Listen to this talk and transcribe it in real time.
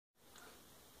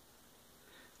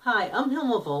Hi, I'm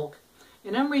Hilma Volk,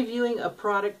 and I'm reviewing a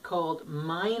product called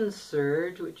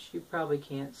MindSurge, which you probably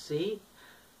can't see.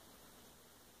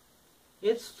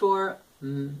 It's for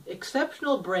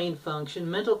exceptional brain function,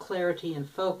 mental clarity, and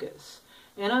focus.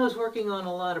 And I was working on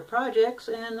a lot of projects,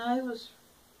 and I was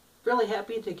really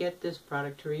happy to get this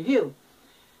product to review.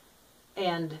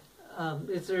 And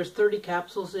there's 30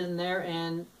 capsules in there,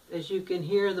 and as you can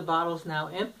hear, the bottle's now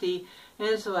empty,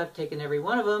 and so I've taken every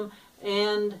one of them.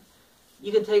 And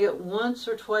you can take it once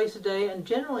or twice a day, and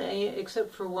generally,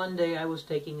 except for one day, I was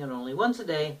taking it only once a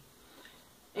day.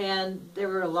 And there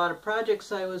were a lot of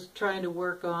projects I was trying to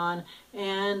work on,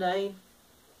 and I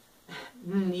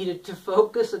needed to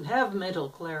focus and have mental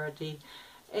clarity.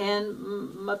 And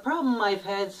my problem I've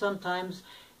had sometimes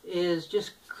is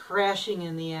just crashing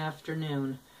in the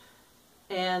afternoon.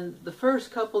 And the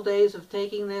first couple days of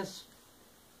taking this,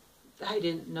 I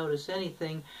didn't notice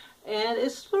anything. And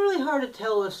it's really hard to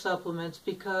tell with supplements,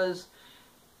 because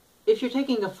if you're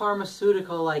taking a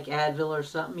pharmaceutical like Advil or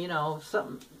something, you know,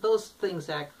 those things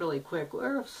act really quick,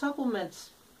 where supplements,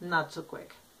 not so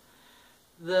quick.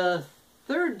 The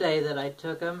third day that I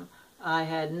took them, I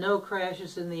had no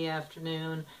crashes in the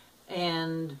afternoon,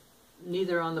 and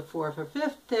neither on the fourth or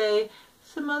fifth day.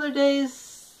 Some other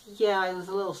days, yeah, I was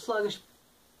a little sluggish,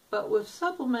 but with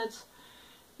supplements,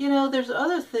 you know, there's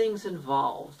other things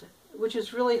involved, which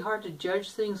is really hard to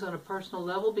judge things on a personal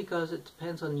level, because it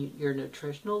depends on your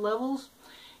nutritional levels,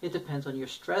 it depends on your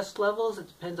stress levels, it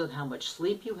depends on how much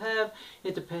sleep you have,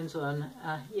 it depends on,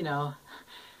 you know,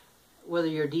 whether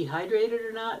you're dehydrated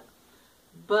or not.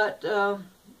 But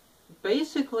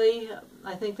basically,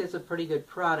 I think that's a pretty good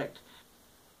product.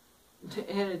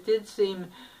 And it did seem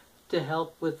to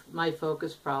help with my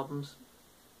focus problems,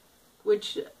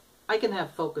 which I can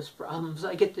have focus problems.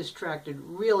 I get distracted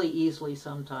really easily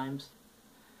sometimes.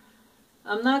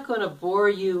 I'm not going to bore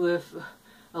you with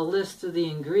a list of the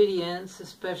ingredients,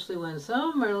 especially when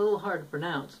some are a little hard to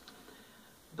pronounce.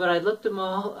 But I looked them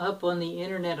all up on the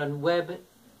internet on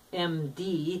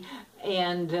WebMD,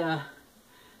 and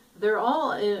they're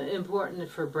all important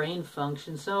for brain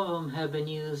function. Some of them have been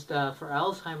used for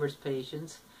Alzheimer's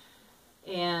patients,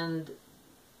 and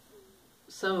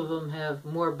some of them have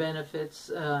more benefits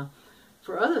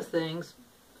for other things.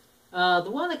 The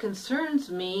one that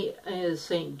concerns me is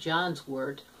St. John's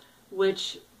wort,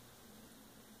 which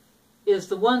is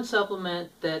the one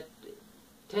supplement that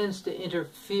tends to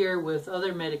interfere with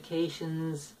other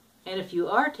medications. And if you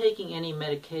are taking any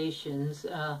medications,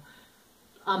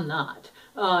 I'm not.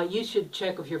 You should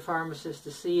check with your pharmacist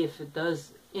to see if it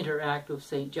does interact with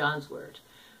St. John's wort.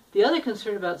 The other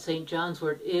concern about St. John's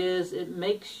wort is it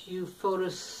makes you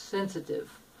photosensitive,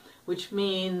 which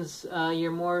means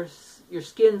your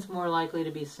skin's more likely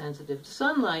to be sensitive to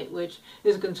sunlight, which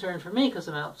is a concern for me because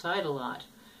I'm outside a lot.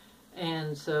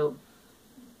 And so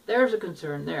there's a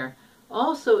concern there.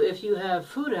 Also, if you have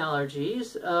food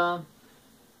allergies,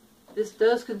 this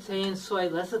does contain soy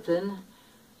lecithin,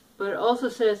 but it also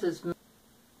says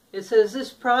this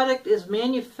product is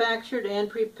manufactured and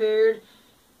prepared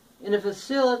in a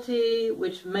facility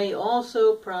which may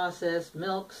also process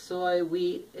milk, soy,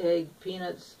 wheat, egg,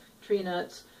 peanuts, tree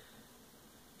nuts,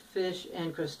 fish,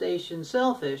 and crustacean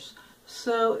shellfish.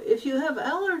 So if you have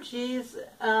allergies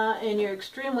and you're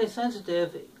extremely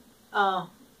sensitive,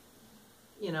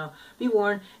 you know, be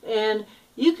warned. And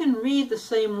you can read the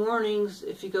same warnings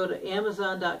if you go to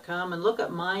Amazon.com and look up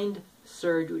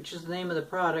MindSurge, which is the name of the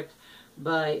product,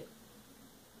 by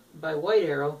White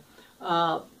Arrow.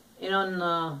 And on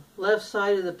the left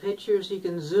side of the pictures, you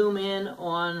can zoom in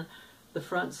on the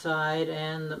front side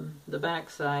and the back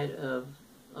side of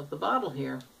the bottle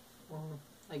here. Well,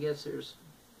 I guess there's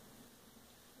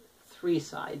 3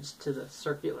 sides to the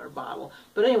circular bottle.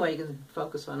 But anyway, you can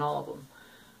focus on all of them.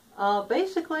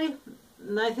 Basically,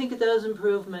 I think it does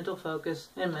improve mental focus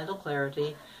and mental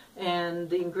clarity. And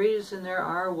the ingredients in there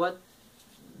are what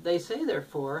they say they're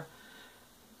for.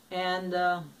 And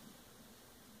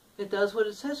it does what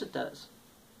it says it does.